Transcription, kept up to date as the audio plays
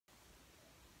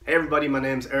Hey everybody, my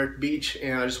name's Eric Beach,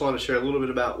 and I just wanted to share a little bit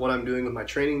about what I'm doing with my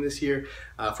training this year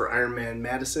for Ironman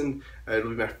Madison.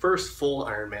 It'll be my first full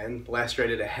Ironman. Last year I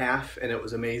did a half, and it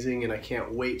was amazing, and I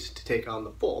can't wait to take on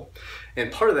the full.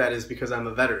 And part of that is because I'm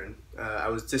a veteran. I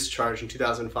was discharged in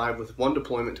 2005 with one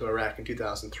deployment to Iraq in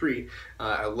 2003.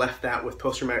 I left that with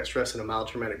post-traumatic stress and a mild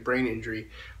traumatic brain injury,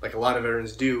 like a lot of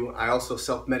veterans do. I also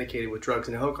self-medicated with drugs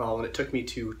and alcohol, and it took me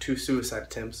to 2 suicide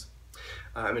attempts.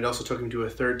 It also took me to a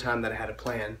third time that I had a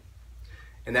plan,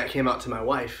 and that came out to my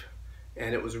wife,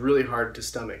 and it was really hard to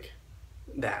stomach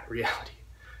that reality.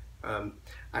 I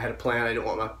had a plan. I didn't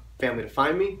want my family to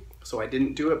find me, so I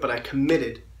didn't do it, but I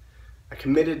committed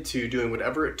to doing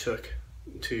whatever it took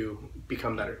to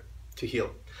become better, to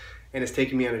heal. And it's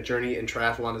taken me on a journey, and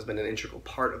triathlon has been an integral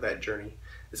part of that journey.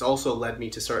 It's also led me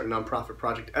to start a nonprofit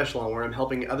project, Echelon, where I'm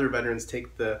helping other veterans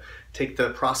take the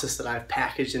process that I've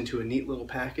packaged into a neat little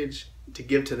package to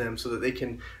give to them so that they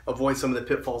can avoid some of the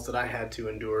pitfalls that I had to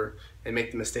endure and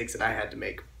make the mistakes that I had to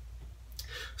make.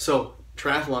 So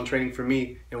triathlon training for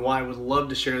me, and why I would love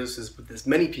to share this with as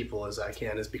many people as I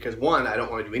can, is because one, I don't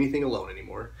want to do anything alone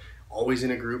anymore. Always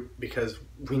in a group, because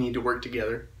we need to work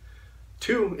together.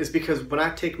 Two is because when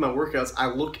I take my workouts, I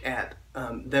look at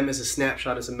them as a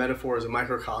snapshot, as a metaphor, as a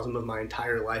microcosm of my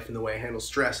entire life, and the way I handle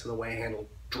stress and the way I handle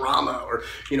drama, or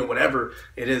whatever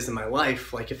it is in my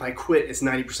life. Like if I quit, it's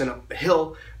 90% up the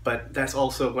hill, but that's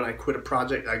also when I quit a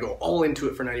project, I go all into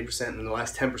it for 90%, and the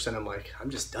last 10% I'm like, I'm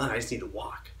just done, I just need to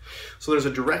walk. So there's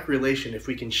a direct relation if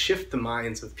we can shift the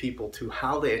minds of people to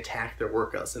how they attack their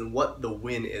workouts and what the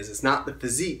win is. It's not the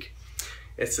physique,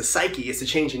 it's the psyche, it's a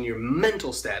change in your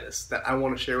mental status that I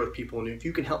want to share with people. And if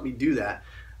you can help me do that,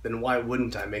 then why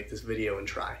wouldn't I make this video and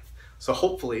try? So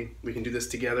hopefully we can do this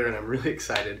together, and I'm really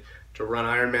excited to run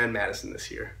Ironman Madison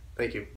this year. Thank you.